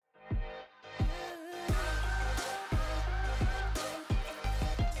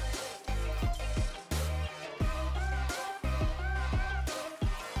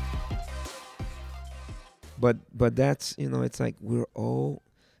but that's, it's like we're all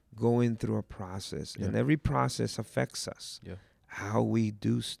going through a process, Yeah. and every process affects us, Yeah. how we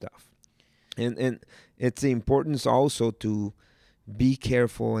do stuff. And it's the importance also to be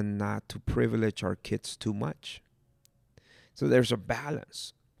careful and not to privilege our kids too much. So there's a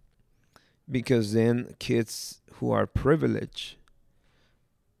balance, because then kids who are privileged,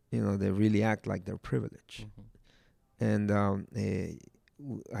 they really act like they're privileged. Mhm. And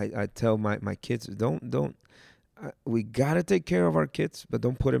I tell my kids, don't we gotta take care of our kids, but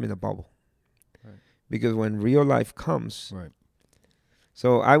don't put them in a bubble, Right. because when real life comes, Right.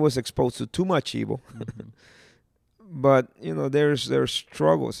 so I was exposed to too much evil. Mhm. But there's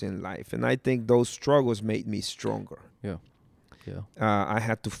struggles in life, and I think those struggles made me stronger. Yeah. Yeah. I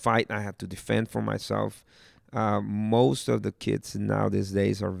had to fight, I had to defend for myself. Most of the kids now these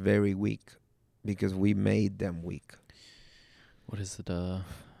days are very weak because we made them weak. What is it?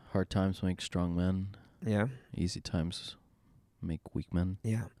 Hard times make strong men. Yeah. Easy times make weak men.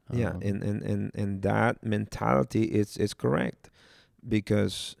 Yeah, yeah, Um, and that mentality is correct,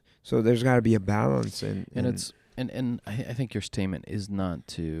 because so there's got to be a balance, and and it's and I think your statement is not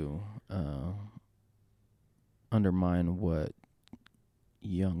to undermine what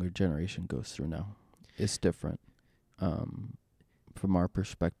younger generation goes through now. It's different. Um, from our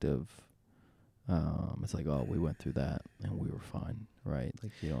perspective, it's like, oh, we went through that and we were fine, right?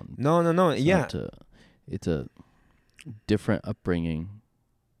 Like you don't. no, It's yeah, not to. It's a different upbringing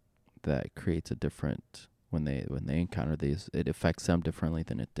that creates a different when they encounter these. It affects them differently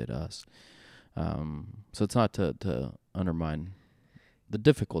than it did us. So it's not to undermine the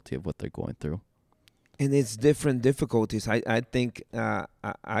difficulty of what they're going through. and it's different difficulties. I think I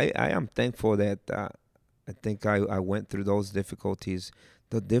am thankful that I think I went through those difficulties.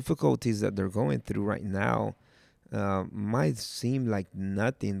 The difficulties that they're going through right now might seem like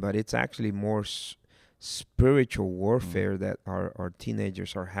nothing, but it's actually more spiritual warfare that our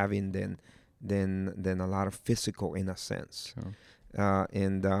teenagers are having than a lot of physical, in a sense. Sure.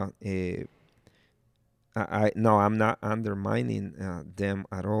 And I no, I'm not undermining them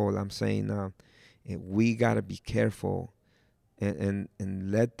at all. I'm saying we gotta be careful, and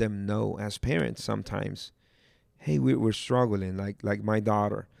let them know as parents sometimes. Hey, we're struggling. Like my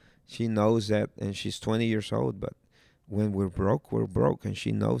daughter, she knows that, and she's 20 years old. But when we're broke, and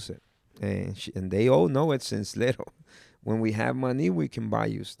she knows it, and they all know it since little. When we have money, we can buy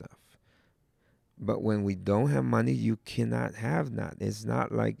you stuff. But when we don't have money, you cannot have that. It's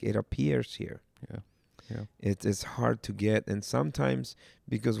not like it appears here. Yeah. Yeah. It's hard to get, and sometimes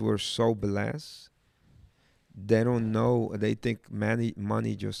because we're so blessed, they don't know. They think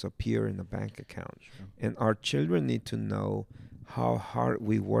money just appear in the bank account, Sure. and our children need to know how hard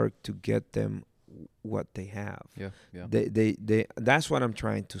we work to get them what they have. Yeah. Yeah. They that's what I'm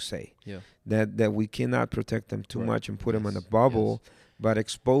trying to say. Yeah. That we cannot protect them too Right. much and put them in a Yes. bubble, but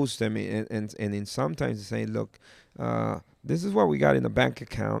expose them, and in sometimes say, look, this is what we got in the bank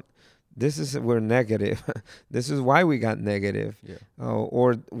account. This is, we're negative. This is why we got negative. Yeah.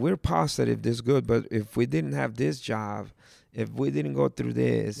 Or we're positive, this good, but if we didn't have this job, if we didn't go through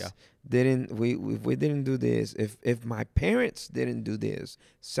this, Yeah. if we didn't do this, if my parents didn't do this,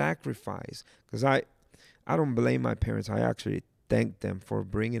 sacrifice, because I don't blame my parents. I actually thank them for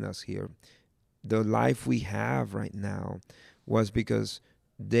bringing us here. The life we have right now was because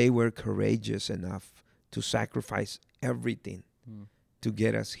they were courageous enough to sacrifice everything Mm. to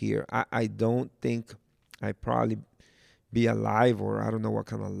get us here. I don't think I probably be alive, or I don't know what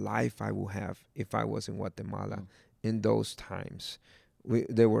kind of life I will have if I was in Guatemala Mm. in those times.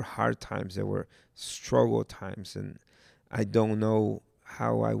 There were hard times, there were struggle times, and I don't know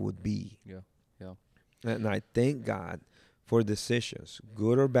how I would be. Yeah. Yeah. And I thank God for decisions,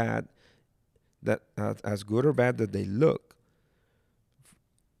 good or bad, that as good or bad that they look,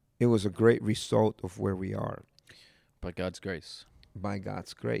 it was a great result of where we are By God's grace. by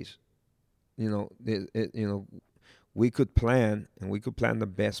God's grace. We could plan, and we could plan the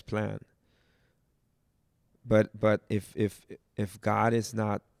best plan. But if God is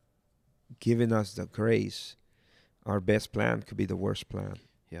not giving us the grace, our best plan could be the worst plan.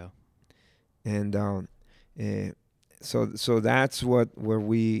 Yeah. And eh, so that's where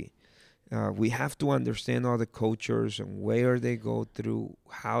we have to understand all the cultures and where they go through,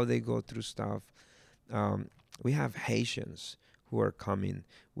 how they go through stuff. We have Haitians who are coming.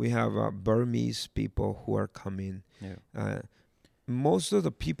 We have Burmese people who are coming. Yeah. Most of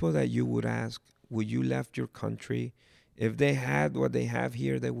the people that you would ask, would you left your country? If they had what they have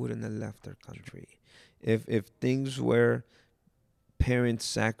here, they wouldn't have left their country. If things were parents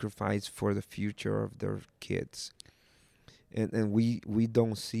sacrifice for the future of their kids, and we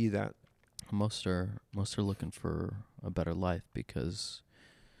don't see that. most are looking for a better life because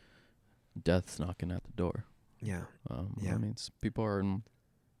death's knocking at the door. Yeah. I Yeah. mean, people are in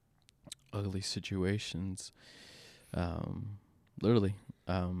ugly situations. Literally,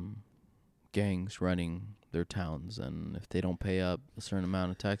 um, gangs running their towns, and if they don't pay up a certain amount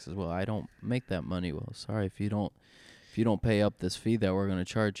of taxes, well, I don't make that money. Well, sorry, if you don't pay up this fee that we're gonna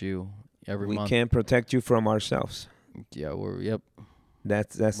charge you every We month. can't protect you from ourselves. Yeah, yep,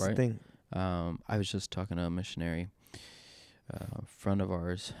 That's the right. thing. I was just talking to a missionary. A friend of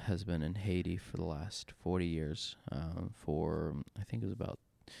ours has been in Haiti for the last 40 years. For I think it was about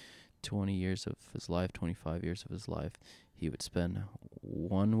 20 years of his life, 25 years of his life, he would spend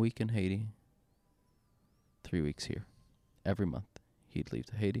 1 week in Haiti, 3 weeks here. Every month, he'd leave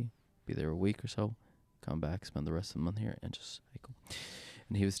to Haiti, be there a week or so, come back, spend the rest of the month here, and just cycle.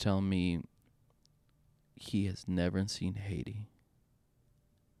 And he was telling me he has never seen Haiti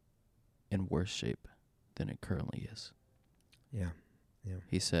in worse shape than it currently is. Yeah. Yeah.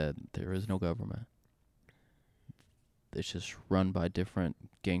 He said there is no government. It's just run by different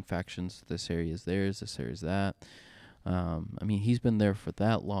gang factions. This area is theirs, this area is that. I mean, he's been there for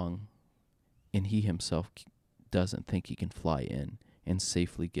that long, and he himself doesn't think he can fly in and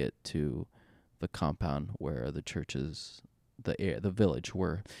safely get to the compound where the church is, the village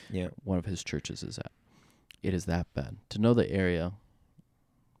where Yeah. one of his churches is at. It is that bad. To know the area,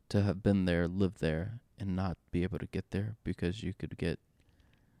 to have been there, lived there, and not be able to get there because you could get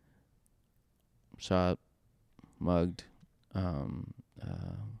shot, mugged, um,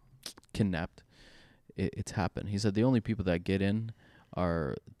 kidnapped. It's happened. He said the only people that get in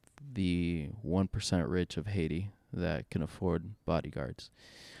are the 1% rich of Haiti that can afford bodyguards.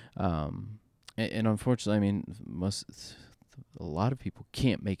 And unfortunately, I mean, a lot of people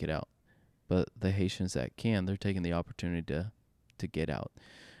can't make it out, but the Haitians that can, they're taking the opportunity to get out.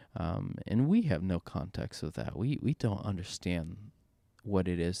 And we have no context of that. We don't understand what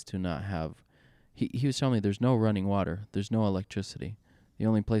it is to not have. He was telling me there's no running water, there's no electricity. The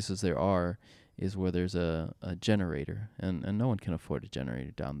only places there are is where there's a generator, and no one can afford a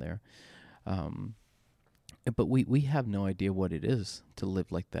generator down there. Um, but we have no idea what it is to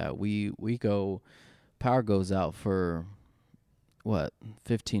live like that. We go, power goes out for what,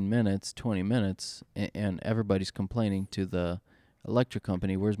 15 minutes, 20 minutes, and everybody's complaining to the electric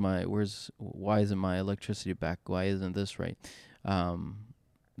company, why isn't my electricity back? Why isn't this right? Um,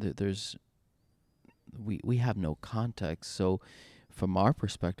 there's we have no context. So from our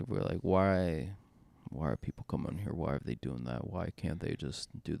perspective, we're like, why are people coming here? Why are they doing that? Why can't they just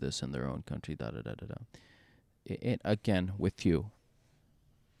do this in their own country? Da da da da da. It again, with you,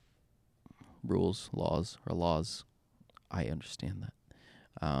 rules, laws are laws. I understand that.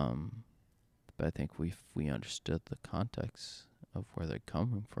 But I think if we understood the context of where they're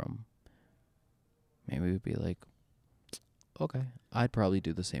coming from, maybe we'd be like, okay, I'd probably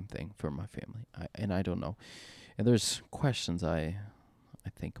do the same thing for my family. And I don't know. And there's questions I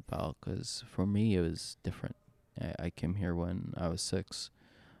think about, because for me it was different. I came here when I was 6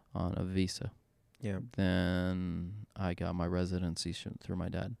 on a visa. Yeah. Then I got my residency through my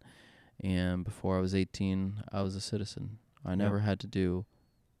dad. And before I was 18, I was a citizen. I never had to do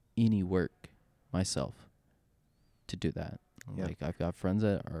any work myself to do that. Yeah. Like, I've got friends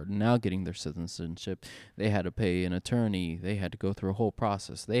that are now getting their citizenship. They had to pay an attorney. They had to go through a whole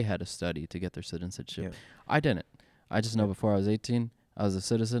process. They had to study to get their citizenship. Yeah. I didn't. I just know Yeah. before I was 18, I was a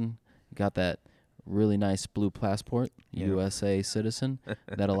citizen, got that really nice blue passport, Yeah. USA citizen,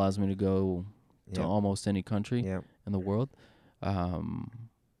 that allows me to go to Yeah. almost any country Yeah. in the world.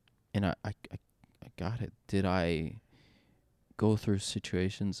 And I got it. Did I go through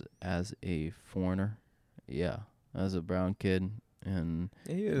situations as a foreigner? Yeah, as a brown kid, and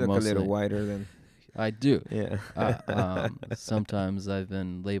Yeah, you look a little mostly whiter than. I do. Yeah. Sometimes I've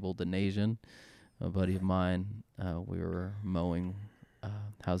been labeled an Asian. A buddy of mine, we were mowing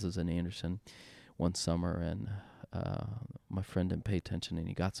houses in Anderson one summer, and my friend didn't pay attention, and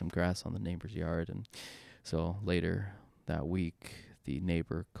he got some grass on the neighbor's yard. And so later that week, the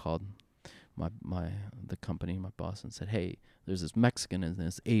neighbor called the company, my boss, and said, "Hey, there's this Mexican and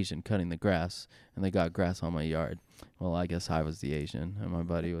this Asian cutting the grass, and they got grass on my yard." Well, I guess I was the Asian, and my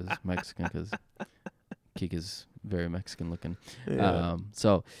buddy was Mexican, because Kika's very Mexican looking. Yeah.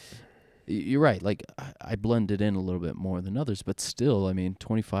 So you're right. Like, I blended in a little bit more than others, but still, I mean,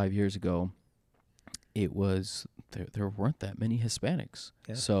 25 years ago, it was there weren't that many Hispanics.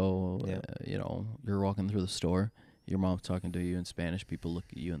 Yeah. So Yeah. you're walking through the store, your mom's talking to you in Spanish. People look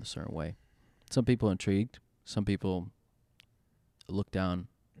at you in a certain way. Some people intrigued. Some people look down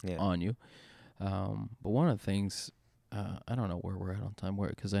Yeah. on you. But one of the things I don't know where we're at on time.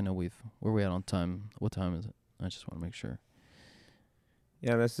 Because I know where we at on time. What time is it? I just want to make sure.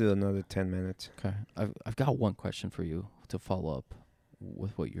 Yeah, let's do another 10 minutes. Okay, I've got one question for you to follow up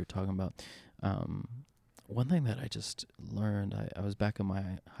with what you're talking about. Um, One thing that I just learned, I was back in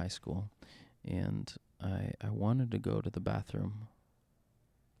my high school, and I wanted to go to the bathroom,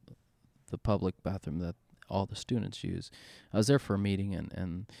 the public bathroom that all the students use. I was there for a meeting,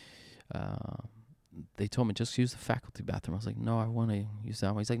 and uh, they told me just use the faculty bathroom. I was like, no, I want to use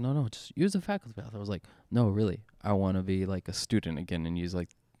that one. He's like, no, just use the faculty bathroom. I was like, no, really, I want to be like a student again and use like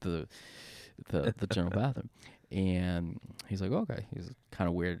the the general bathroom. And he's like, okay. He's kind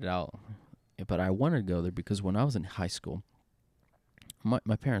of weirded out, but I wanted to go there because when I was in high school,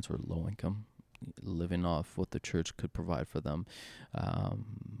 my parents were low income, living off what the church could provide for them.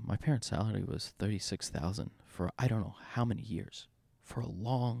 My parents' salary was $36,000 for I don't know how many years, for a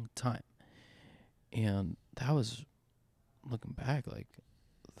long time, and that was, looking back, like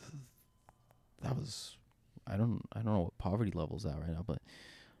that was, I don't know what poverty level's at right now, but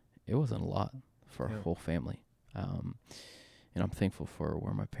it wasn't a lot for a whole family. Um, and I'm thankful for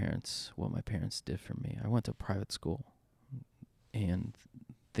what my parents did for me. I went to private school, and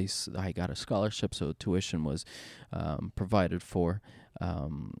I got a scholarship, so tuition was provided for,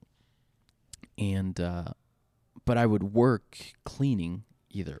 and but I would work cleaning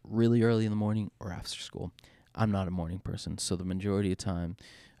either really early in the morning or after school. I'm not a morning person, so the majority of time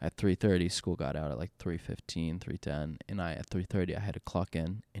at 3:30, school got out at like 3:15, 3:10, and at 3:30 I had to clock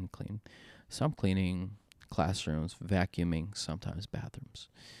in and clean. So I'm cleaning classrooms, vacuuming, sometimes bathrooms.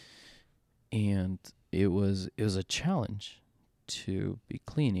 And it was a challenge to be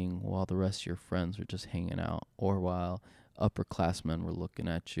cleaning while the rest of your friends were just hanging out, or while upperclassmen were looking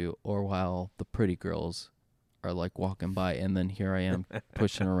at you, or while the pretty girls are like walking by, and then here I am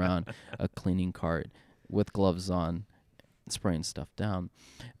pushing around a cleaning cart with gloves on, spraying stuff down.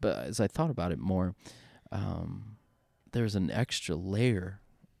 But as I thought about it more, there's an extra layer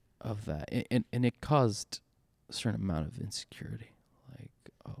of that, and it caused a certain amount of insecurity, like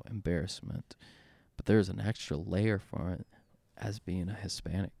embarrassment. But there's an extra layer for it as being a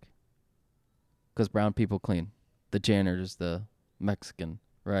Hispanic, because brown people clean. The janitor's the Mexican,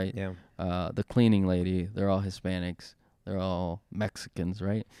 right? Yeah. The cleaning lady, they're all Hispanics. They're all Mexicans,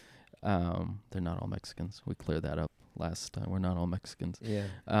 right? They're not all Mexicans. We cleared that up last time. We're not all Mexicans. Yeah.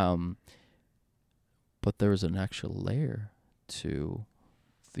 But there was an extra layer to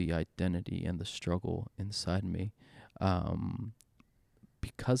the identity and the struggle inside me.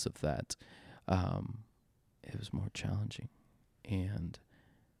 Because of that, it was more challenging.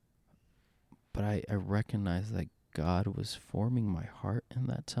 But I recognized that God was forming my heart in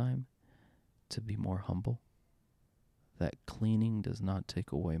that time to be more humble. That cleaning does not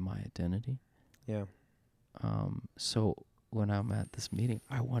take away my identity. Yeah. So when I'm at this meeting,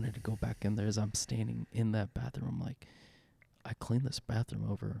 I wanted to go back in there as I'm standing in that bathroom. I'm like, I cleaned this bathroom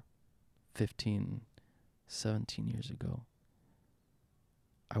over 15, 17 years ago.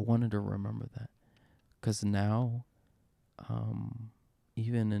 I wanted to remember that. Because now,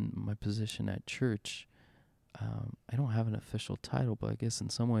 even in my position at church, I don't have an official title, but I guess in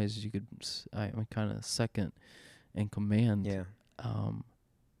some ways you could, I'm kind of second in command. Yeah.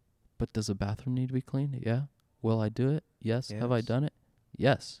 But does a bathroom need to be cleaned? Yeah. Will I do it? Yes. Have I Yes. done it?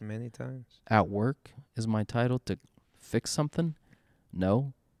 Yes. Many times. At work, is my title to fix something?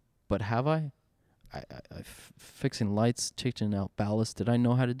 No. But have I? Fixing lights, changing out ballast. Did I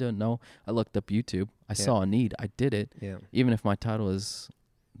know how to do it? No. I looked up YouTube. I saw a need. I did it. Yeah. Even if my title is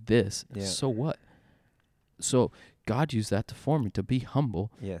this, Yeah. so what? So God used that to form me, to be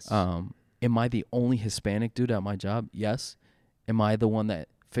humble. Yes. Am I the only Hispanic dude at my job? Yes. Am I the one that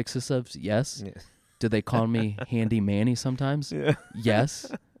fixes stuff? Yes. Yeah. Do they call me Handy Manny sometimes? Yeah.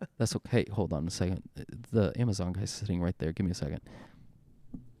 Yes. That's okay. Hold on a second. The Amazon guy's sitting right there. Give me a second.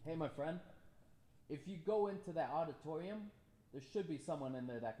 Hey, my friend. If you go into that auditorium, there should be someone in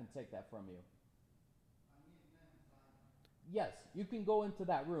there that can take that from you. Yes, you can go into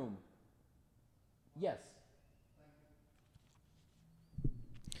that room. Yes.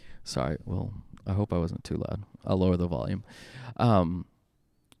 Sorry. Well, I hope I wasn't too loud. I'll lower the volume.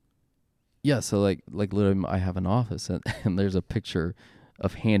 Yeah, so like literally I have an office and there's a picture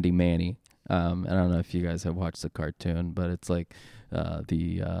of Handy Manny. And I don't know if you guys have watched the cartoon, but it's like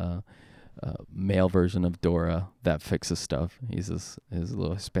the male version of Dora that fixes stuff. He's his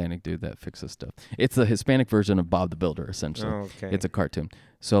little Hispanic dude that fixes stuff. It's the Hispanic version of Bob the Builder, essentially. Oh, okay. It's a cartoon.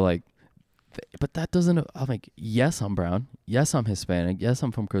 So like, but that doesn't, I'm like, yes, I'm brown. Yes, I'm Hispanic. Yes,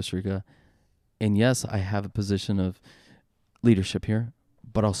 I'm from Costa Rica. And yes, I have a position of leadership here,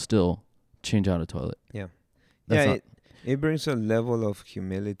 but I'll still change out a toilet. Yeah. That's Yeah. not, It brings a level of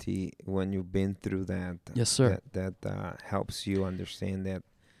humility when you've been through that. Yes, sir. Helps you understand that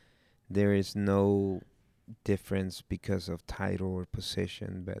there is no difference because of title or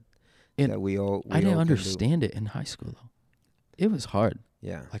position, but And that we all I we didn't all can do. understand it in high school though. It was hard.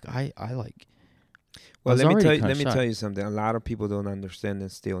 Yeah. Like I I Well, was already kind let of me shy. tell you something. A lot of people don't understand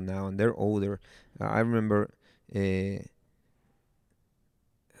it still now, and they're older. I remember, uh,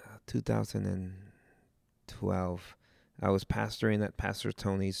 2012. I was pastoring at Pastor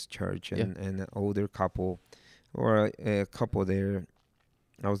Tony's church, Yeah. and an older couple, or a couple there.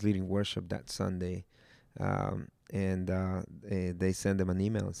 I was leading worship that Sunday, and they sent them an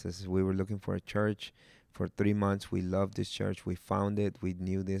email. It says we were looking for a church for 3 months. We loved this church. We found it. We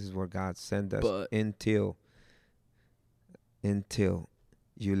knew this is where God sent us But until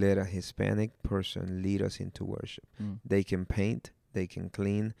you let a Hispanic person lead us into worship. mm, They can paint, they can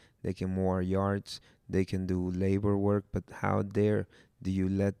clean, they can mow our yards, they can do labor work, but how dare do you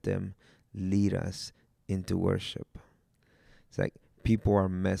let them lead us into worship? It's like people are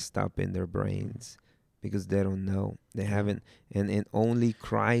messed up in their brains because they don't know. They yeah. haven't, and only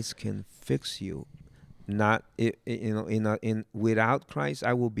Christ can fix you. Not in without Christ,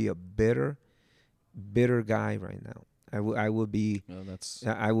 I will be a bitter guy right now. I will be No, that's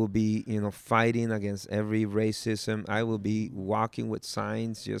I will be, fighting against every racism. I will be walking with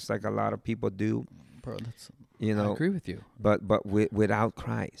signs just like a lot of people do, bro, that's you I know, agree with you. but without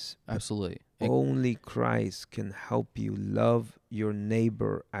Christ. But Absolutely. only Christ can help you love your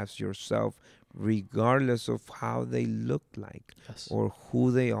neighbor as yourself, regardless of how they look like Yes. or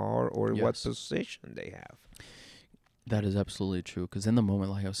who they are or what Yes. position they have. That is absolutely true. Because in the moment,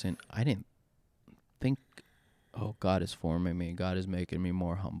 like I was saying, I didn't think, oh, God is forming me. God is making me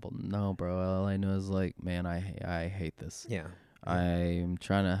more humble. No, bro. All I know is like, man, I hate this. Yeah. Yeah. I'm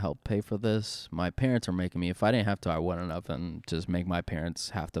trying to help pay for this. My parents are making me. If I didn't have to, I wouldn't have, and just make my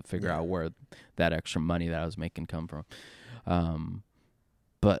parents have to figure Yeah. out where that extra money that I was making come from. Um,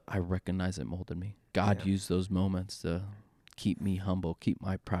 but I recognize it molded me. God Yeah. used those moments to keep me humble, keep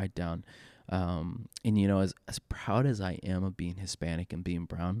my pride down. And as proud as I am of being Hispanic and being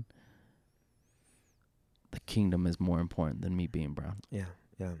brown, the kingdom is more important than me being brown. Yeah.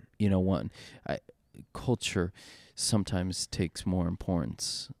 Yeah. One, culture sometimes takes more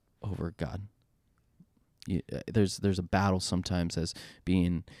importance over God. There's a battle sometimes as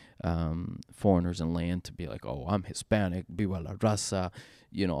being foreigners in land to be like, oh, I'm Hispanic, viva la raza,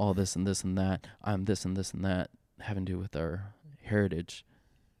 all this and this and that. I'm this and this and that, having to do with our heritage.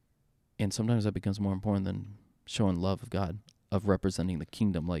 And sometimes that becomes more important than showing love of God, of representing the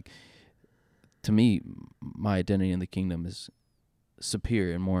kingdom. Like, to me, my identity in the kingdom is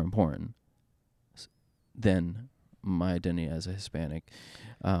superior and more important than my identity as a Hispanic.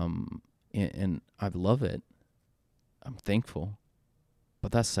 And I love it. I'm thankful,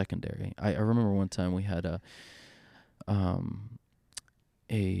 but that's secondary. I remember one time we had um,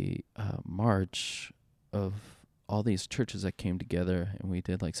 a march of all these churches that came together, and we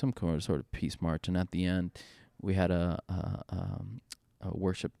did like some sort of peace march. And at the end, we had a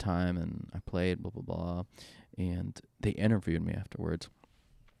worship time, and I played blah blah blah, and they interviewed me afterwards.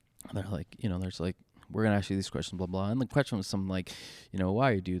 And they're like, there's like, we're gonna ask you these questions, blah blah. And the question was something like,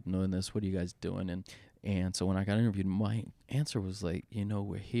 why are you doing this? What are you guys doing? And so when I got interviewed, my answer was like,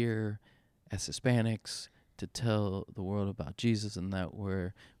 we're here as Hispanics to tell the world about Jesus, and that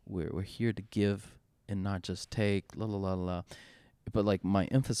we're here to give and not just take, la la la la. But like my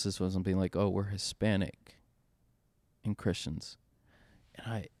emphasis wasn't being like, oh, we're Hispanic and Christians,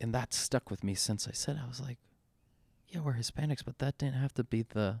 and that stuck with me since I said. I was like, yeah, we're Hispanics, but that didn't have to be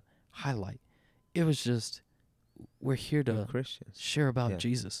the highlight. It was just, we're here We're to Christians. share about Yeah.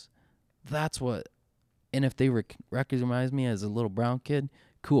 Jesus. That's what. And if they recognize me as a little brown kid,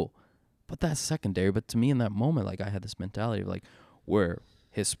 cool. But that's secondary. But to me, in that moment, like I had this mentality of like, we're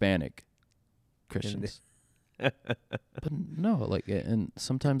Hispanic Christians. But no, like, and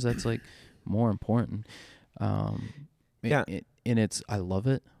sometimes that's like more important. Yeah. And it's, I love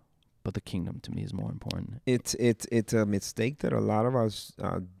it, but the kingdom to me is more important. It's a mistake that a lot of us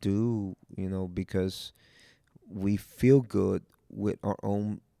do, because we feel good with our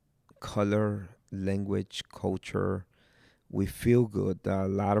own color, language, culture. We feel good. A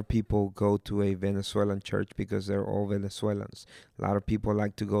lot of people go to a Venezuelan church because they're all Venezuelans. A lot of people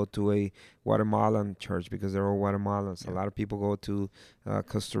like to go to a Guatemalan church because they're all Guatemalans. A Yeah. lot of people go to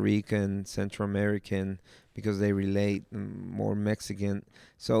Costa Rican, Central American because they relate, more Mexican.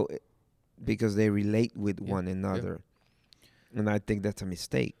 So because they relate with Yeah. one Yeah. another. And I think that's a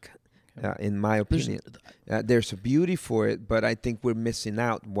mistake. in my There's opinion. There's a beauty for it, but I think we're missing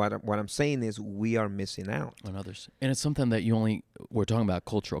out. What I'm saying is we are missing out. on others, and it's something that we're talking about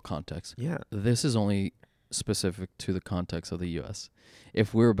cultural context. Yeah. This is only specific to the context of the U.S.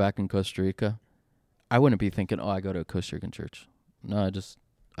 If we were back in Costa Rica, I wouldn't be thinking, "Oh, I go to a Costa Rican church." No,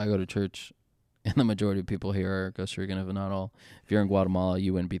 I go to church, and the majority of people here are Costa Rican, if not all. If you're in Guatemala,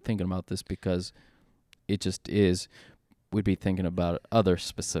 you wouldn't be thinking about this because it just is. We'd be thinking about other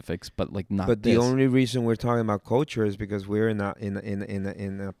specifics, but like not. But this. the only reason we're talking about culture is because we're in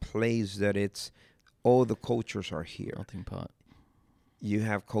a place that it's all the cultures are here. Melting pot. You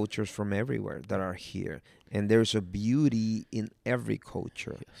have cultures from everywhere that are here, and there's a beauty in every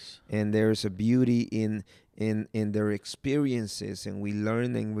culture, Yes. and there's a beauty in their experiences, and we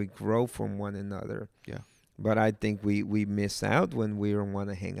learn and we grow from one another. Yeah. But I think we miss out when we don't want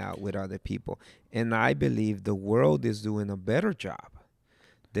to hang out with other people, and I believe the world is doing a better job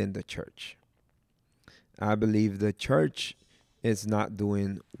than the church. I believe the church is not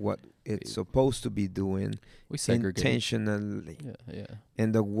doing what it's supposed to be doing We segregate. intentionally, Yeah.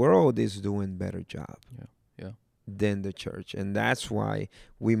 and the world is doing better job Yeah. than the church, and that's why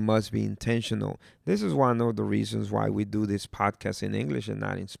we must be intentional. This is one of the reasons why we do this podcast in English and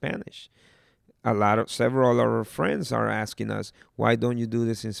not in Spanish. Several of our friends are asking us, why don't you do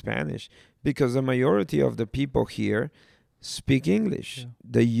this in Spanish? Because the majority of the people here speak English. Yeah.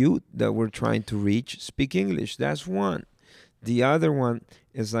 The youth that we're trying to reach speak English. That's one. The other one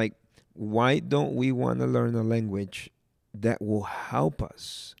is like, why don't we want to learn a language that will help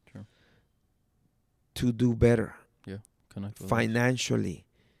us Sure. to do better Connect with financially?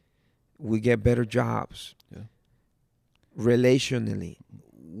 We get better jobs. Yeah. Relationally,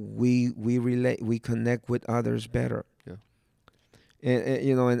 we relate, we connect with others better. Yeah. And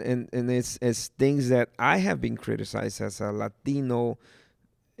you know, and it's things that I have been criticized as a Latino,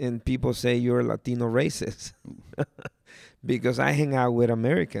 and people say you're a Latino racist because I hang out with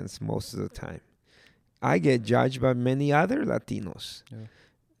Americans most of the time. I get judged by many other Latinos. Yeah.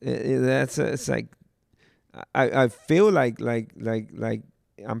 It's like I feel like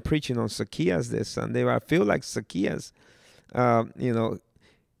I'm preaching on Zacchaeus this Sunday. But I feel like Zacchaeus, you know,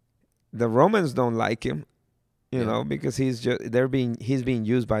 the Romans don't like him, you know, because he's being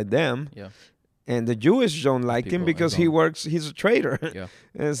used by them. Yeah. And the Jewish don't like him People because he's a traitor. Yeah.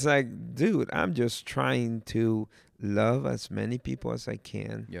 And it's like, dude, I'm just trying to love as many people as I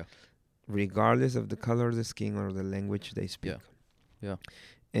can, Yeah. regardless of the color of the skin or the language they speak. Yeah.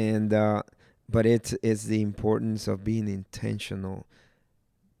 And but it's the importance of being intentional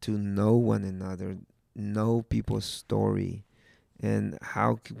to know one another, know people's story, and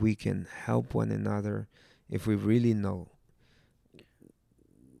how we can help one another if we really know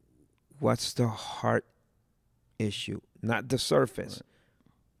what's the heart issue, not the surface,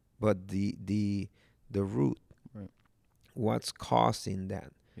 but the root. Right. What's causing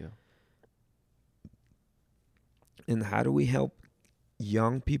that? Yeah. And how do we help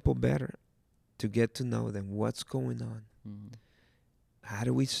young people better to get to know them? What's going on? Mm-hmm. How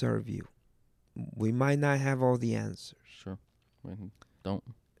do we serve you? We might not have all the answers. Sure. Don't.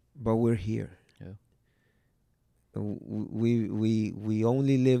 But we're here. Yeah. We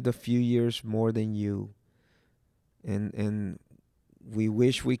only lived a few years more than you, and we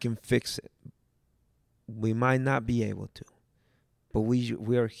wish we can fix it. We might not be able to, but we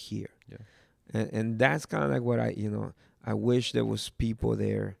are here. Yeah. And that's kind of like what I wish there was people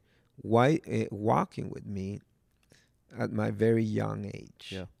there, walking with me at my very young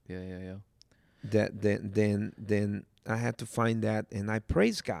age. Yeah. That then I had to find that, and I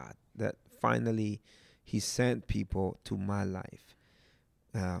praise God that finally He sent people to my life.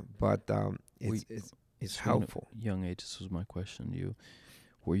 But it's helpful. Young age. This was my question to you.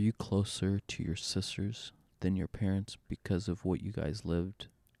 Were you closer to your sisters than your parents because of what you guys lived?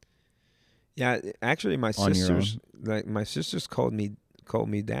 Yeah, actually, my On your sisters called me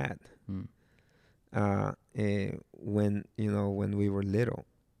dad. When we were little,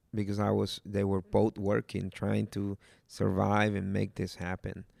 because they were both working, trying to survive and make this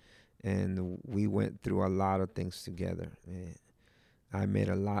happen, and we went through a lot of things together. I made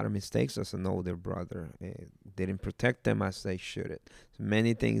a lot of mistakes as an older brother. Didn't protect them as they should. So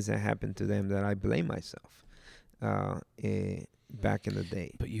many things that happened to them that I blame myself. Back in the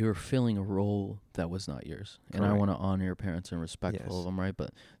day. But you were filling a role that was not yours. And I want to honor your parents and respectful of them, right?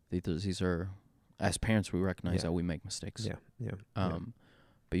 But these are, as parents, we recognize that we make mistakes. Yeah.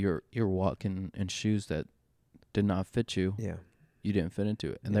 But you're walking in shoes that did not fit you. Yeah. You didn't fit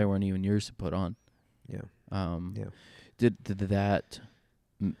into it, and they weren't even yours to put on. Yeah. Did that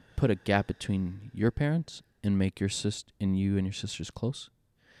put a gap between your parents and make you and your sisters close?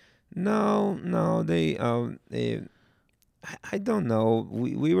 No, no, I don't know.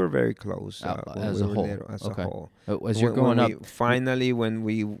 We were very close when As we a were whole? little as a Okay. whole. As you're When growing we up, finally when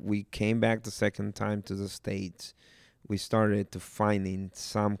we came back the second time to the States, we started to finding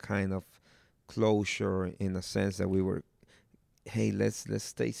some kind of closure in a sense that we were, hey, let's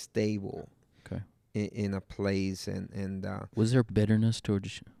stay stable okay. in a place and Was there bitterness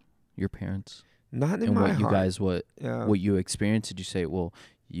towards your parents not in and my what you heart. guys Uh, what you experienced? Did you say, well,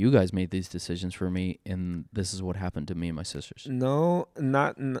 you guys made these decisions for me, and this is what happened to me and my sisters? no,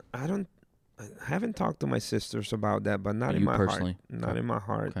 I don't. I haven't talked to my sisters about that, but not in You my heart. personally, Not okay, in my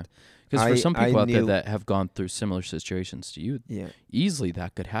heart. okay. Because for some I people out there knew. that have gone through similar situations to you, Yeah, easily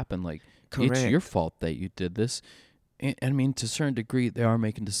that could happen. Like, it's your correct. fault that you did this. And, I mean, to a certain degree, they are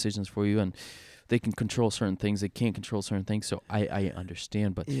making decisions for you, and they can control certain things. They can't control certain things. So I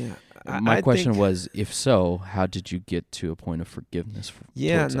understand. But Yeah, my I question think. was, if so, how did you get to a point of forgiveness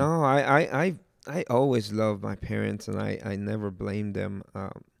Yeah, towards them? no, I always loved my parents, and I never blamed them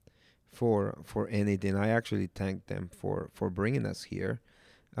for anything. I actually thanked them for bringing us here.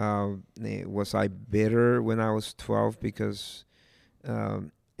 Was I bitter when I was 12 because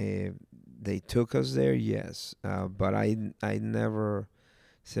um, eh, they took us there? Yes, but I never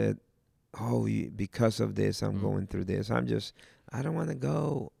said, "Oh, because of this, I'm Mm, going through this." I'm just, I don't want to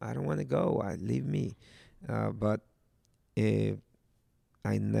go. I don't want to go. I leave me. But uh,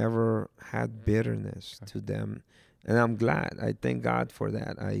 I never had bitterness okay. to them, and I'm glad. I thank God for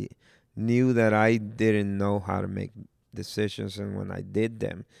that. I knew that I didn't know how to make decisions, and when I did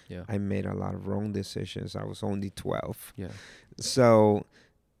them, Yeah. I made a lot of wrong decisions. I was only 12, Yeah. so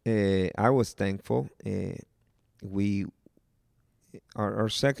I was thankful. We our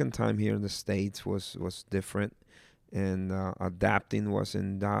second time here in the States was different, and adapting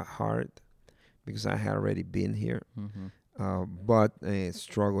wasn't that hard because I had already been here. Mm-hmm. But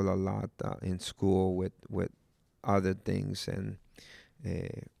struggled a lot in school with other things, and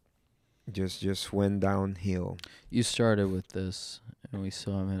uh, just went downhill. You started with this, and we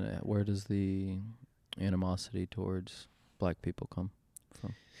saw. I mean, where does the animosity towards black people come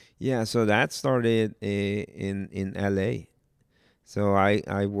from? Yeah, so that started in L.A. So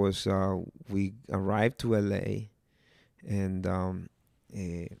I was we arrived to L.A. and uh,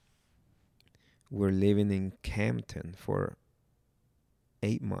 we're living in Campton for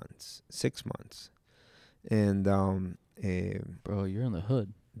 8 months, 6 months, and Bro, you're in the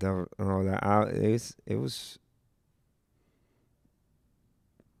hood. it was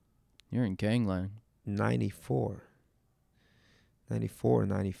You're in gangland. 94 94,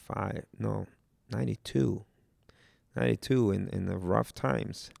 95, no, 92, 92 in the rough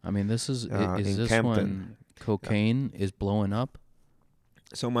times I mean, is in this Campton. when Uh, cocaine is blowing up?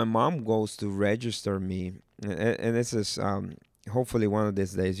 so my mom goes to register me, and this is hopefully one of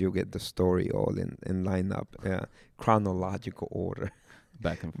these days you'll get the story all in line up, chronological order.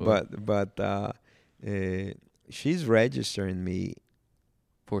 Back and forth But uh, she's registering me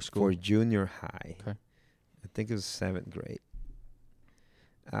for for school. junior high. Okay. I think it was seventh grade.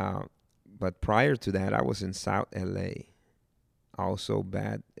 Uh, but prior to that, I was in South LA, also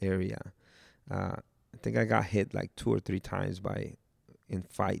bad area. I think I got hit like 2 or 3 times by in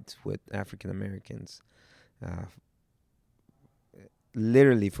fights with African Americans, uh,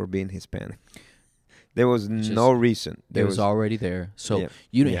 literally for being Hispanic. There was It's no just reason. it There was was already there. So yeah,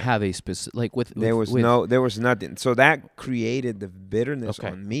 you didn't yeah. have a specific like with There was nothing. So that created the bitterness okay,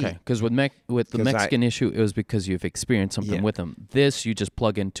 on okay. me Because with the because I Mexican issue, it was because you've experienced something yeah with them. This you just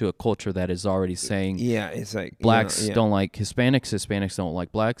plug into a culture that is already saying yeah it's like blacks yeah don't like Hispanics, Hispanics don't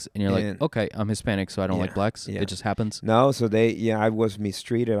like blacks, and you're like, and okay, I'm Hispanic, so I don't like yeah blacks. yeah It just happens. no so they I was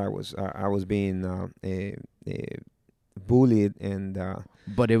mistreated. I was being bullied and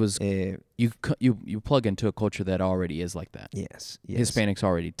But it was uh, you plug into a culture that already is like that. yes, yes. Hispanics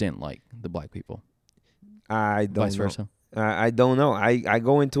already didn't like the black people, I vice don't know. versa. I don't know. I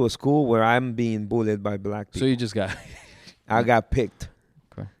go into a school where I'm being bullied by black So you people. just got I got picked,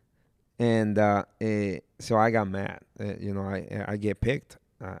 okay. and so I got mad. I get picked.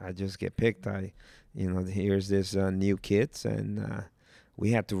 I just get picked. Here's this new kids, and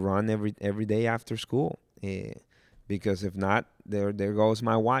we had to run every day after school. Because if not, there goes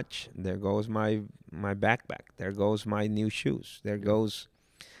my watch. There goes my backpack. There goes my new shoes. There Yeah. goes.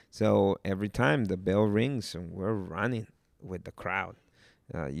 So every time the bell rings and we're running with the crowd,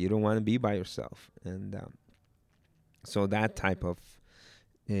 you don't want to be by yourself. And so that type of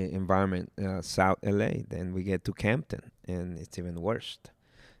environment, South LA. Then we get to Campton, and it's even worse.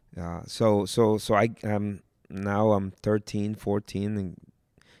 So I now I'm 13, 14, and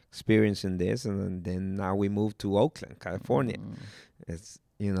experiencing this, and then now we moved to Oakland, California. Mm. It's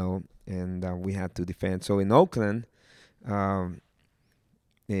and we had to defend. So in Oakland, um,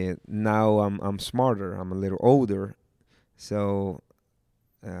 now I'm smarter. I'm a little older, so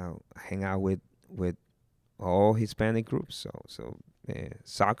I hang out with all Hispanic groups.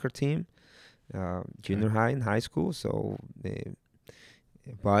 Soccer team, Okay. junior high and high school.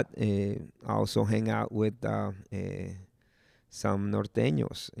 But I also hang out with some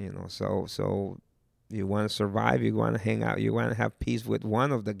norteños. So you want to survive, you want to hang out, you want to have peace with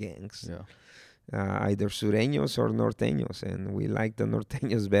one of the gangs, Yeah. either sureños or norteños, and we like the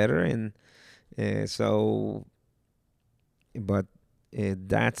norteños better. And so, but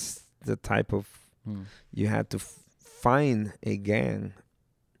that's the type of Hmm. you had to find a gang,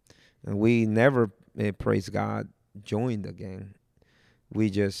 and we never, praise God, joined the gang.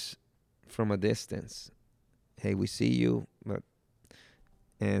 We just from a distance. Hey, we see you, but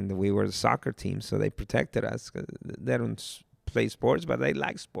and we were the soccer team, so they protected us. 'Cause they don't play sports, but they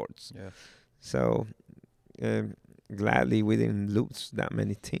like sports. Yeah. So um, gladly we didn't lose that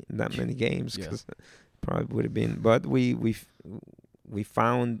many games Yeah. because probably would have been. But we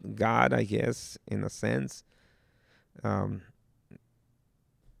found God, I guess, in a sense. Um,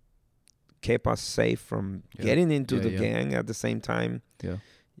 Kept us safe from Yeah. getting into Yeah. the Yeah. gang. At the same time, Yeah.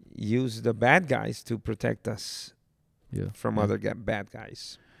 use the bad guys to protect us Yeah. from Yeah. other bad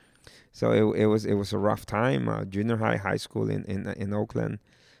guys. So it was a rough time. Junior high, high school in Oakland,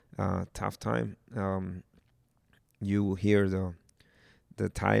 tough time. You hear the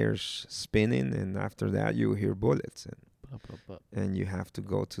tires spinning, and after that you hear bullets, Bup, bup, bup. and you have to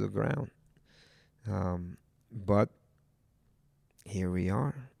go to the ground. But here we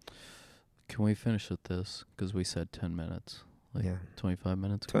are. Can we finish with this? Because we said 10 minutes, like Yeah, 25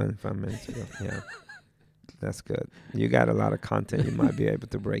 minutes ago. 25 minutes ago. Yeah, that's good. You got a lot of content. You might be able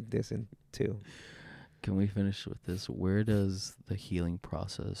to break this in two. Can we finish with this? Where does the healing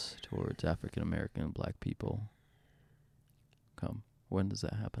process towards African American and Black people come? When does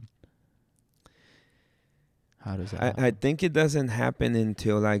that happen? How does that I happen? think it doesn't happen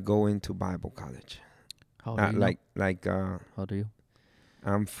until I go into Bible college. How old are you now? How How old are you?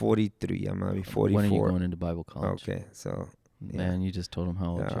 I'm 43. I'm gonna be When are you 44. going into Bible college? Okay, so Man, you just told them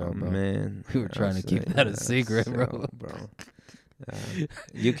how old you are, bro. man, We were trying to keep that a secret, bro.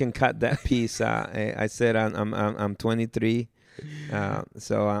 You can cut that piece. I said I'm 23.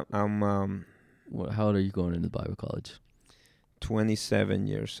 So I'm How old are you going into Bible college? 27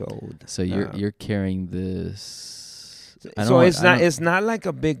 years old. So you're carrying this. I So don't. it's not like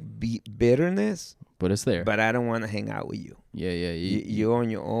a big bitterness, But it's there. but I don't want to hang out with you. Yeah, yeah. You're on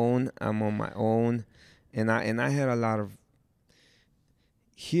your own. I'm on my own, and I had a lot of.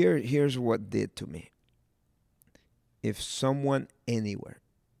 Here's what did to me. If someone anywhere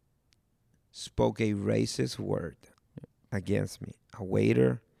spoke a racist word against me, a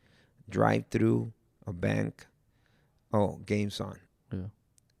waiter, drive-through, a bank, oh, game's on. Yeah.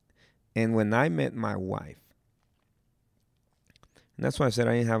 And when I met my wife, and that's why I said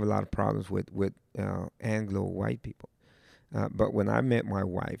I didn't have a lot of problems with Anglo white people. But when I met my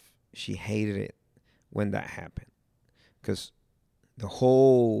wife, she hated it when that happened, because the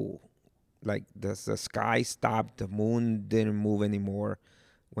whole, like the sky stopped, the moon didn't move anymore.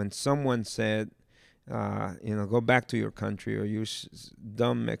 When someone said, go back to your country, or you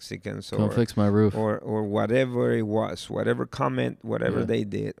dumb Mexicans, Come fix my roof. or whatever it was, whatever comment, whatever Yeah. they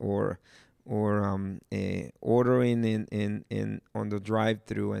did, or ordering in on the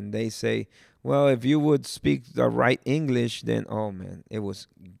drive-through, and they say, well, if you would speak the right English, then oh man, it was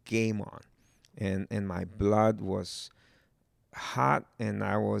game on, and my blood was hot, and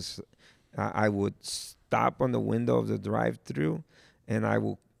I would stop on the window of the drive-through, and I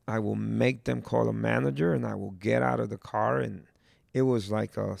will make them call a manager, and I will get out of the car, and it was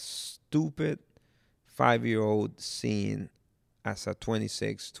like a stupid 5-year-old scene as a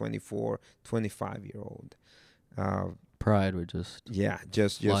 26, 24, 25-year-old. Pride would just. Yeah,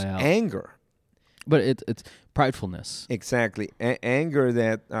 just Fly out. anger. But it's pridefulness. Exactly, anger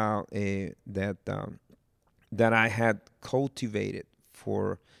that that I had cultivated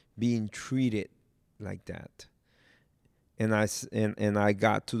for being treated like that, and I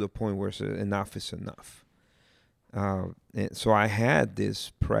got to the point where enough is enough. And so I had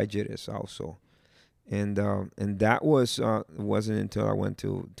this prejudice also, and that wasn't until I went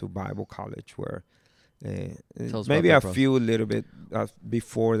to Bible college where Tell us about Maybe that a process. few little bit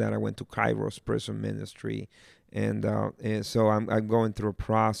before that I went to Kairos prison ministry, and so I'm going through a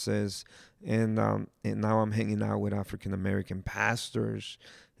process, and now I'm hanging out with African American pastors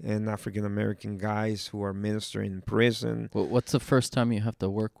and African American guys who are ministering in prison. What's the first time you have to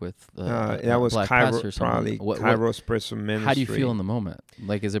work with That a was black pastor or someone? probably What? Kairos prison How do you feel ministry. in the moment?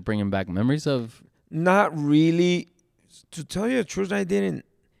 Like, is it bringing back memories of? Not really. To tell you the truth, I didn't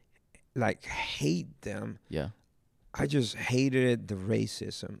like hate them. Yeah, I just hated the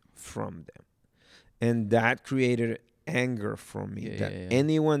racism from them, and that created anger from me. yeah, That yeah, yeah,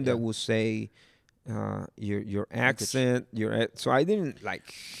 anyone that yeah. would say your I get you. accent, so I didn't like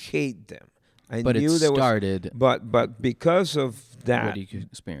hate them. I But it knew there was, started but because of what that, you when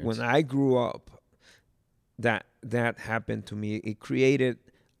experienced. I grew up, that happened to me. It created.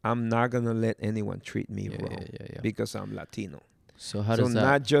 I'm not gonna let anyone treat me Yeah, yeah, wrong yeah, yeah. because I'm Latino. So how So does that?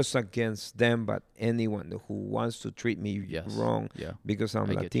 not just against them, but anyone who wants to treat me Yes. wrong Yeah, because I'm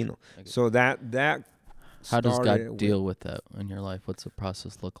I get you. Latino. I get So that How does God started with, deal with that in your life? What's the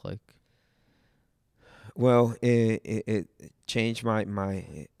process look like? well, it changed my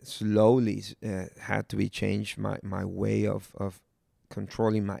slowly had to be changed my way of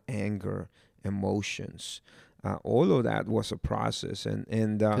controlling my anger, emotions. All of that was a process,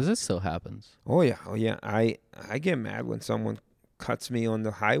 and Because it still happens. oh yeah, I get mad when someone cuts me on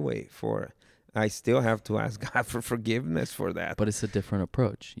the highway for. I still have to ask God for forgiveness for that. But it's a different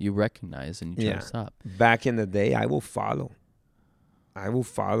approach. You recognize and you try to Yeah. stop. Back in the day, I will follow. I will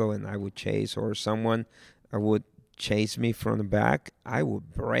follow and I would chase, or someone would chase me from the back. I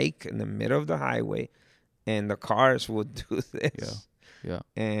would brake in the middle of the highway, and the cars would do Yeah. this. Yeah.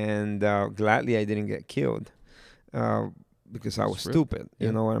 And gladly, I didn't get killed uh, because I was It's real. stupid. You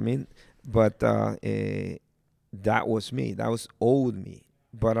Yeah. know what I mean? But that was me. That was old me.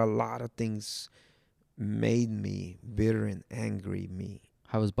 But a lot of things made me bitter and angry me.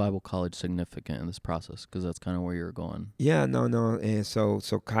 How is Bible college significant in this process? Because that's kind of where you're going. Yeah, no. And so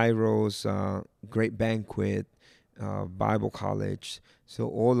Kairos, great banquet, Bible college. So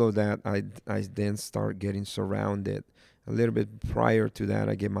all of that, I then start getting surrounded. A little bit prior to that,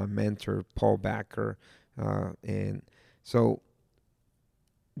 I get my mentor Paul Backer, and so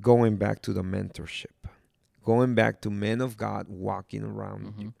going back to the mentorship, going back to men of God walking around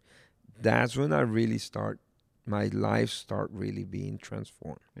Mm-hmm. you. That's when I really start. My life start really being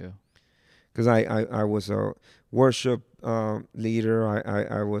transformed. Yeah. Because I was a worship leader.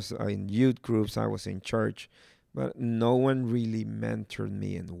 I was in youth groups. I was in church, but no one really mentored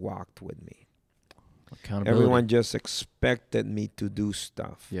me and walked with me. Accountability. Everyone just expected me to do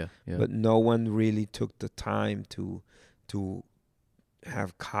stuff, Yeah. Yeah. but no one really took the time to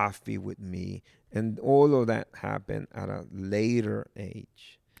have coffee with me, and all of that happened at a later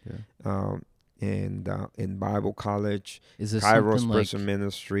age. Yeah. Um, and in Bible college, Is this Kairos something Prison like?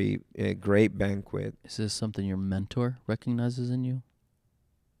 Ministry, a great banquet. Is this something your mentor recognizes in you?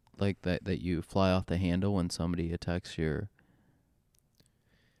 Like that you fly off the handle when somebody attacks your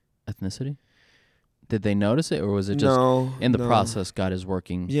ethnicity? Did they notice it, or was it just No, in the no. process God is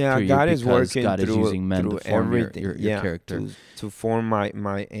working Yeah, through you God is because working God is through using men to through form your everything. your Yeah, character? to form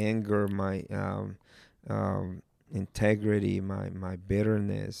my anger, my integrity, my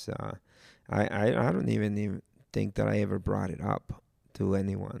bitterness. I don't even think that I ever brought it up to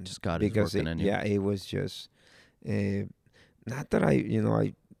anyone Just God is because working it in you. yeah it was just uh, not that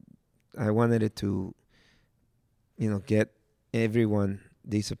I wanted it to get everyone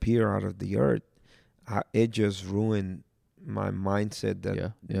disappear out of the earth. It just ruined my mindset that Yeah.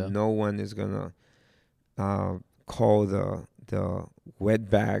 Yeah. no one is gonna uh, call the wet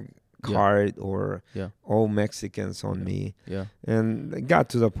bag Yeah. card or Yeah. all Mexicans on Yeah. me. Yeah. And it got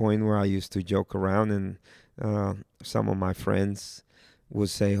to the point where I used to joke around, and some of my friends would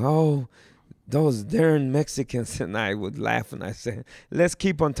say, "Oh, those darn Mexicans," and I would laugh and I say, "Let's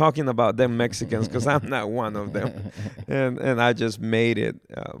keep on talking about them Mexicans because I'm not one of them." And I just made it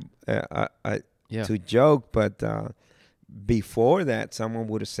Yeah. to joke, but before that, someone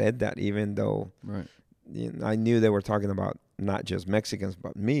would have said that, even though Right. I knew they were talking about not just Mexicans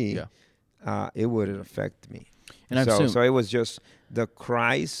but me. Yeah. It would affect me. And I So assume. so it was just the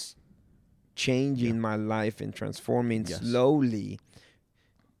Christ Yeah. changing my life and transforming Yes. slowly,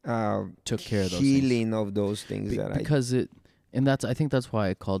 Took care of those things. healing of those things that I. Because it, and I think that's why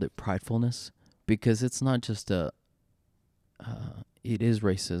I called it pridefulness, because it's not just it is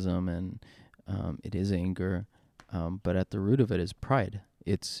racism and it is anger, but at the root of it is pride.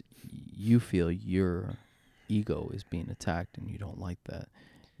 It's you feel your ego is being attacked and you don't like that,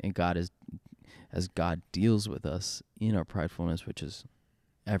 and God is, as God deals with us in our pridefulness, which is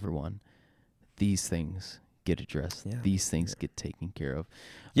everyone, these things get addressed. Yeah. These things get taken care of.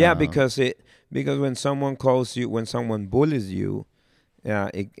 Yeah, Um, because when someone calls you, when someone bullies you,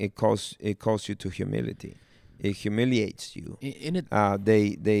 it calls you to humility. It humiliates you. in it,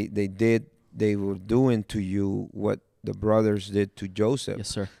 They were doing to you what the brothers did to Joseph, yes,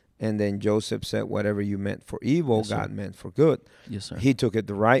 sir. and then Joseph said, "Whatever you meant for evil, Yes, sir. God meant for good." Yes, sir. He took it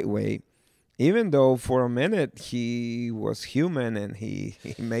the right way, even though for a minute he was human and he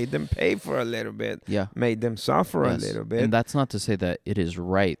made them pay for a little bit, Yeah. made them suffer a Yes. little And bit. that's not to say that it is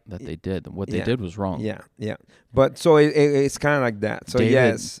right that Y- they did. What they Yeah, did was wrong. yeah. But so it's kind of like that. So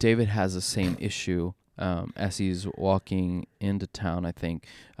yes, David has the same issue as he's walking into town. I think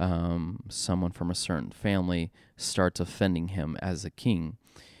someone from a certain family starts offending him as a king,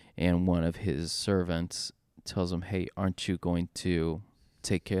 and one of his servants tells him, "Hey, aren't you going to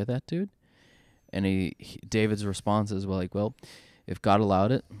take care of that dude?" And David's response is, well, if God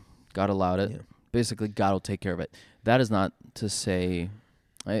allowed it, God allowed it. yeah, Basically, God will take care of it. That is not to say.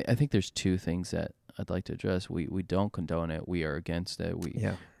 I think there's two things that I'd like to address. We don't condone it. We are against it.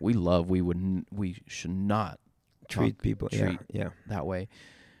 yeah. We love. We should not Treat people, treat yeah, that way.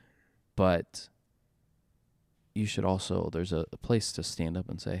 But you should also, there's a place to stand up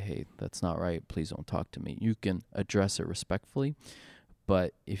and say, hey, that's not right. Please don't talk to me. You can address it respectfully.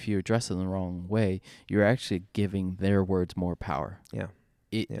 But if you address it in the wrong way, you're actually giving their words more power. yeah,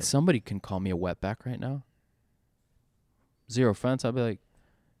 yeah. Somebody can call me a wetback right now. Zero offense. I'll be like,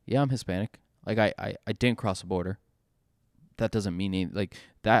 yeah, I'm Hispanic. Like, I didn't cross the border. That doesn't mean like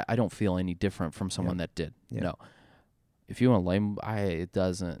that. I don't feel any different from someone that did. Yeah. No. If you want to blame, it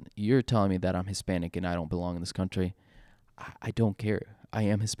doesn't. You're telling me that I'm Hispanic and I don't belong in this country. I don't care. I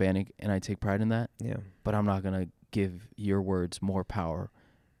am Hispanic and I take pride in that. Yeah. But I'm not gonna give your words more power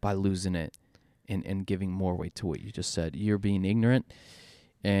by losing it and giving more weight to what you just said. You're being ignorant,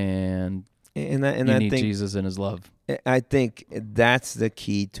 and And you I need think Jesus and His love. I think that's the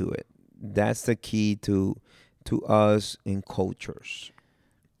key to it. That's the key to us in cultures,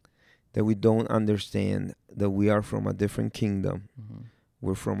 that we don't understand that we are from a different kingdom. Mm-hmm.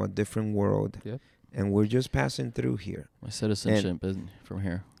 We're from a different world. Yep. And we're just passing through here. My citizenship is from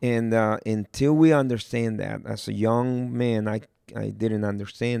here. And until we understand that, as a young man, I didn't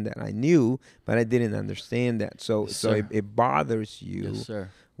understand that. I knew, but I didn't understand that. So Yes, so sir. it bothers you Yes, sir.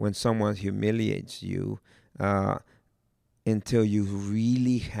 when someone humiliates you, until you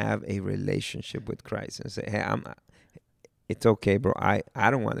really have a relationship with Christ and say, "Hey, it's okay, bro. I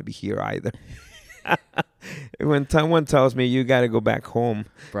don't want to be here either." When someone tells me you got to go back home,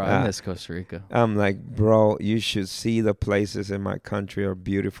 Bro, I miss Costa Rica. I'm like, bro, you should see the places in my country are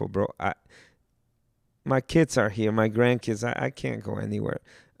beautiful, bro. My kids are here, my grandkids. I can't go anywhere.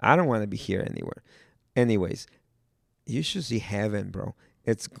 I don't want to be here anywhere. Anyways, you should see heaven, bro.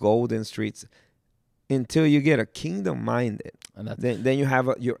 It's golden streets. Until you get a kingdom minded, And then you have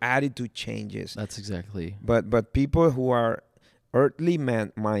your attitude changes. that's exactly. But people who are earthly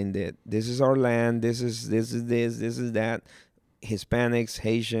minded, this is our land, this is this, this is that. Hispanics,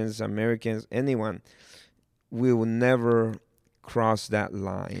 Haitians, Americans, anyone, we will never cross that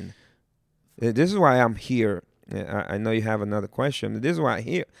line. This is why I'm here. I know you have another question. This is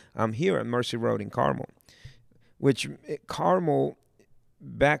why I'm here at Mercy Road in Carmel, which Carmel,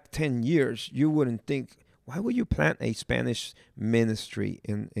 back 10 years, you wouldn't think, why would you plant a Spanish ministry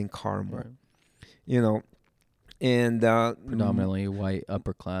in Carmel? Right. You know, and Predominantly white,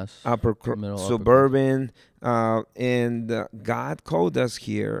 upper class, middle suburban, and God called us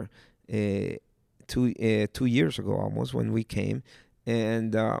here 2 years ago almost, when we came,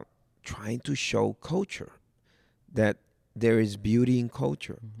 and trying to show culture, that there is beauty in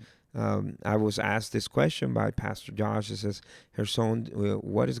culture. I was asked this question by Pastor Josh. He says, Gerson,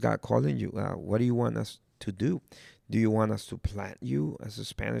 what is God calling you? What do you want us to do? Do you want us to plant you as a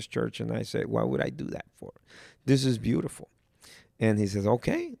Spanish church? And I said, why would I do that for? This is beautiful. And he says,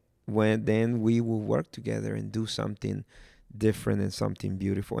 okay, then we will work together and do something different and something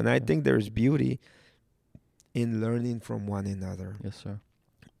beautiful. And I think there's beauty in learning from one another. Yes, sir.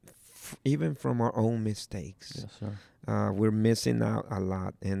 Even from our own mistakes. Yes, sir. We're missing out a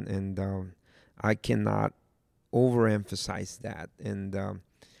lot. And I cannot overemphasize that. And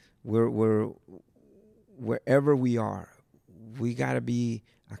we're wherever we are, we got to be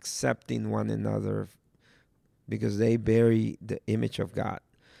accepting one another, because they bear the image of God.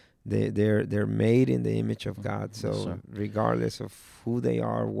 They're made in the image of God. So Yes, sir. regardless of who they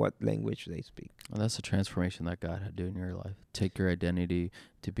are, what language they speak. And that's the transformation that God had to do in your life. Take your identity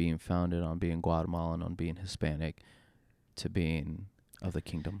to being founded on being Guatemalan, on being Hispanic, to being of the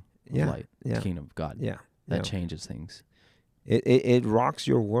kingdom of light, the kingdom of God. Yeah. That changes things. It rocks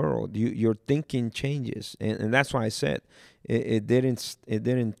your world. Your thinking changes, and that's why I said it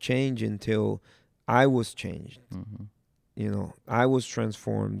didn't change until I was changed. Mm-hmm. I was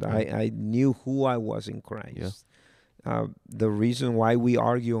transformed. Yeah. I knew who I was in Yeah. Christ. The reason why we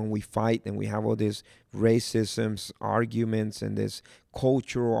argue and we fight and we have all these racisms arguments and this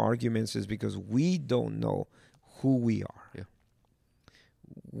cultural arguments is because we don't know who we are. Yeah.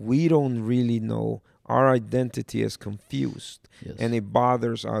 We don't really know. Our identity is confused, and Yes. it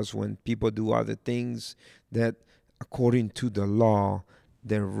bothers us when people do other things that according to the law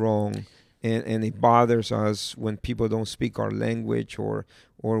they're wrong, and it bothers us when people don't speak our language, or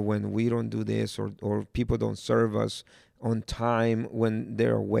when we don't do this, or people don't serve us on time, when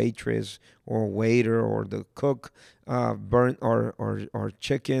they're a waitress or a waiter or the cook burnt or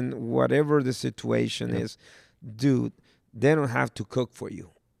chicken, whatever the situation Yep. is. Dude, they don't have to cook for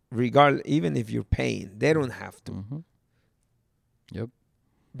you, regardless. Even if you're paying, they don't have to, Mm-hmm. Yep.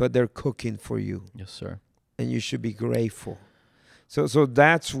 but they're cooking for you, Yes, sir. and you should be grateful. So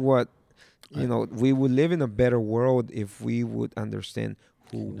that's what, I, we would live in a better world if we would understand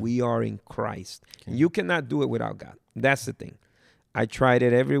who kingdom. we are in Christ. You Kingdom. cannot do it without God. That's the thing. I tried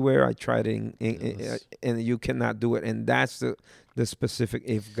it everywhere. I tried it Yes. and you cannot do it. And that's the specific.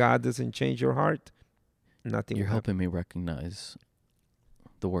 If God doesn't change your heart, nothing You're will happen. helping me recognize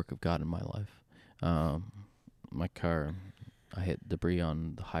the work of God in my life. My car, I hit debris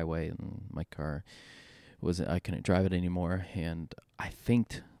on the highway, and my car I couldn't drive it anymore. And I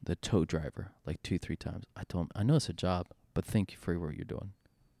thanked the tow driver like 2-3 times. I told him, I know it's a job, but thank you for what you're doing.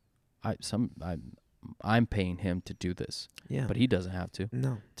 I'm paying him to do this, Yeah. but he doesn't have to.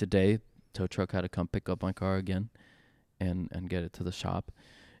 No. Today, tow truck had to come pick up my car again, and get it to the shop,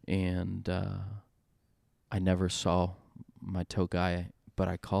 and I never saw my tow guy, but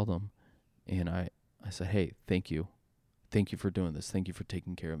I called him, and I said, hey, thank you for doing this, thank you for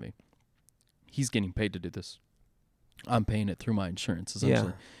taking care of me. He's getting paid to do this. I'm paying it through my insurance essentially,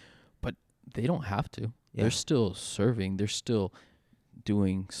 Yeah. but they don't have to. Yeah. They're still serving. They're still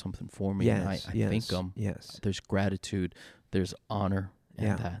doing something for me, and I Yes. thank Yes. them. Yes. There's gratitude, there's honor in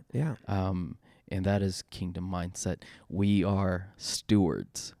Yeah. that. Yeah. And that is kingdom mindset. We are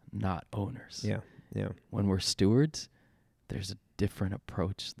stewards, not owners. Yeah. Yeah. When we're stewards, there's a different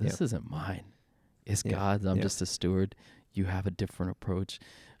approach. Yeah. This isn't mine. It's Yeah. God's. I'm Yeah. just a steward. You have a different approach.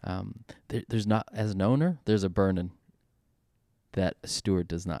 There's not, as an owner, there's a burden that a steward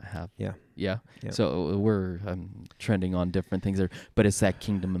does not have. Yeah. Yeah. Yeah. So we're trending on different things there, but it's that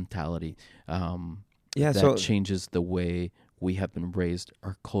kingdom mentality Yeah. that So changes the way we have been raised.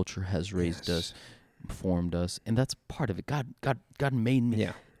 Our culture has raised us, formed us, and that's part of it. God made me.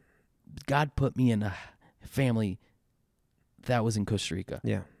 Yeah. God put me in a family that was in Costa Rica.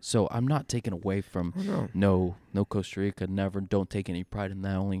 Yeah. So I'm not taken away from Oh, no. no Costa Rica, never, don't take any pride in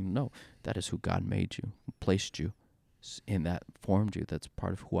that. Only no, that is who God made you, placed you, and that formed you. That's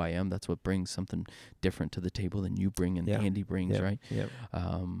part of who I am. That's what brings something different to the table than you bring and Yeah. Andy brings, Yeah. right? Yeah.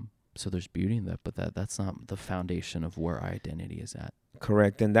 So there's beauty in that, but that's not the foundation of where our identity is at.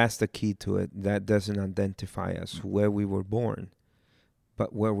 Correct. And that's the key to it. That doesn't identify us where we were born,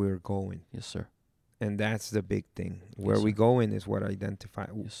 but where we're going. Yes, sir. And that's the big thing. Where Yes, we sir. going is what identify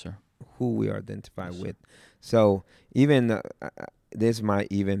Yes, sir. who we identify Yes, sir. with. So even this might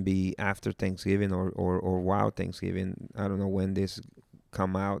even be after Thanksgiving or while Thanksgiving. I don't know when this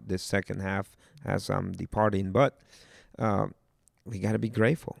come out. This second half as I'm departing, but we got to be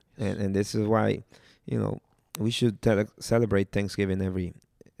grateful, Yes. and this is why, we should celebrate Thanksgiving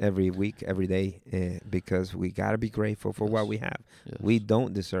every week, every day, because we got to be grateful for what Yes. we have. Yes. We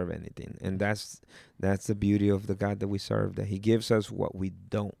don't deserve anything, and that's the beauty of the God that we serve, that He gives us what we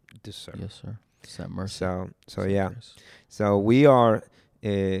don't deserve. Yes, sir. It's that mercy. So It's that yeah. grace. So we are.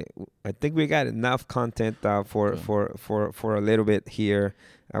 I think we got enough content for Okay. for a little bit here.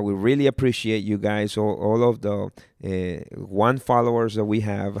 We really appreciate you guys, all of the one followers that we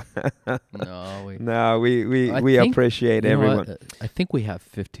have. No, No, we I we think, appreciate you know everyone. what? I think we have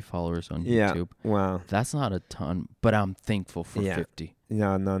 50 followers on Yeah. YouTube. Wow. That's not a ton, but I'm thankful for Yeah. 50.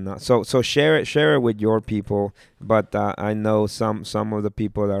 No. So share it with your people. But I know some of the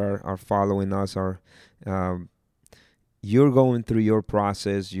people that are following us are. You're going through your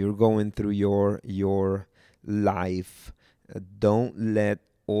process. You're going through your life. Don't let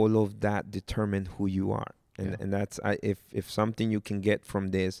all of that determine who you are. And Yeah. and that's if something you can get from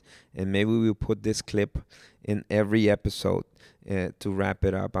this, and maybe we'll put this clip in every episode to wrap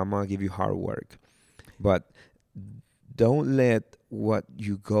it up. I'm gonna give you hard work, but don't let what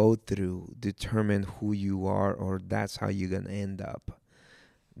you go through determine who you are, or that's how you're gonna end up.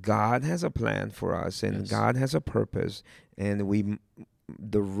 God has a plan for us, and Yes. God has a purpose, and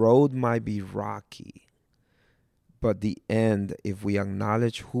the road might be rocky, but the end, if we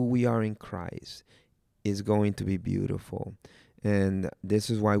acknowledge who we are in Christ, is going to be beautiful. And this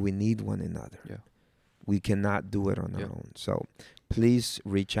is why we need one another. Yeah. We cannot do it on Yeah. our own. So please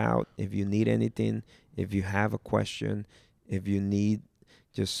reach out if you need anything, if you have a question, if you need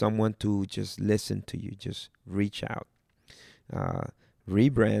just someone to just listen to you, just reach out. Uh,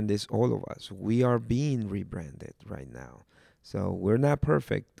 Rebrand is all of us. We are being rebranded right now. So we're not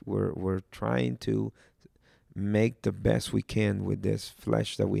perfect. We're trying to make the best we can with this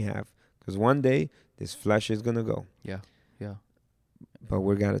flesh that we have. Because one day this flesh is gonna go. Yeah. Yeah. But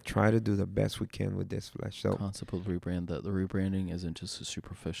we're gonna try to do the best we can with this flesh. So Concept of rebrand. The rebranding isn't just a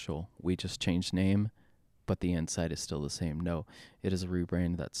superficial. We just changed name, but the inside is still the same. No, it is a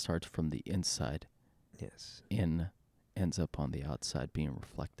rebrand that starts from the inside yes, in, ends up on the outside being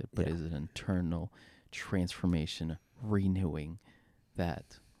reflected, but Yeah. is an internal transformation, renewing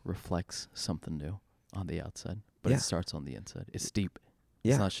that reflects something new on the outside. But Yeah. it starts on the inside. It's deep.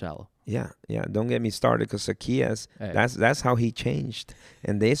 yeah, It's not shallow. yeah. Don't get me started, because Zacchaeus, Hey. that's how he changed,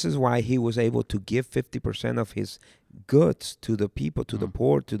 and this is why he was able to give 50% of his goods to the people, to the Mhm.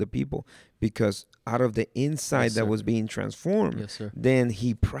 poor, to the people, because out of the inside Yes, that sir. was being transformed, Yes, sir. then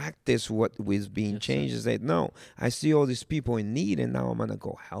he practiced what was being Yes, sir. changed and said, no, I see all these people in need, and now I'm gonna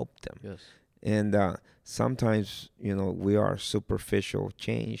go help them. Yes. And sometimes, we are superficial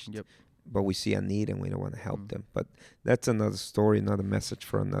changed, Yep. but we see a need and we don't want to help Mm. them. But that's another story, another message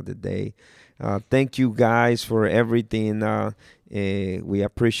for another day. Thank you guys for everything. We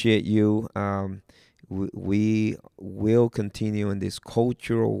appreciate you. We will continue in this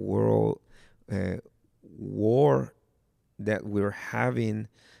cultural world war that we're having,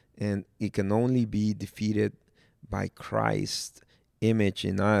 and it can only be defeated by Christ's image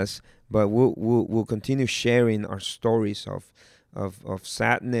in us. But we'll continue sharing our stories of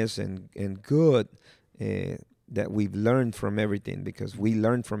sadness and good that we've learned from everything, because we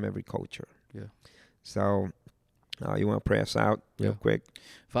learn from every culture. Yeah. So you want to pray us out real Yeah. quick?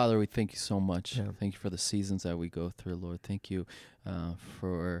 Father, we thank you so much. Yeah. Thank you for the seasons that we go through, Lord. Thank you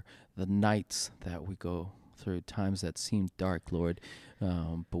for the nights that we go through, times that seem dark, Lord.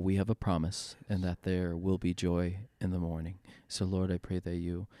 But we have a promise, and that there will be joy in the morning. So, Lord, I pray that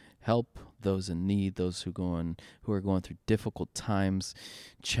you help those in need, those who are going through difficult times,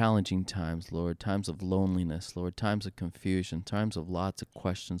 challenging times, Lord, times of loneliness, Lord, times of confusion, times of lots of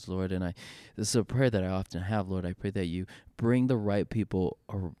questions, Lord. And this is a prayer that I often have, Lord. I pray that you bring the right people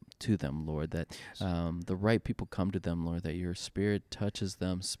to them, Lord, that the right people come to them, Lord, that your Spirit touches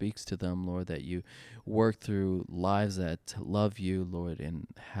them, speaks to them, Lord, that you work through lives that love you, Lord, and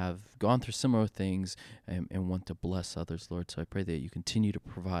have gone through similar things and want to bless others, Lord. So I pray that you continue to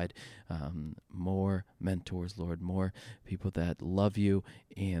provide more mentors, Lord, more people that love you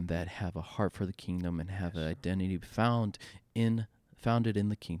and that have a heart for the kingdom and have an identity founded in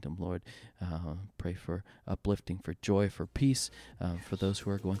the kingdom, Lord. Pray for uplifting, for joy, for peace, for those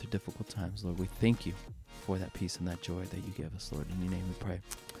who are going through difficult times, Lord. We thank you for that peace and that joy that you give us, Lord. In your name we pray.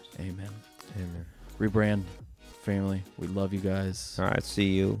 Amen. Amen. Rebrand family. We love you guys. All right.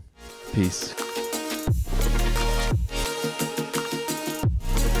 See you. Peace.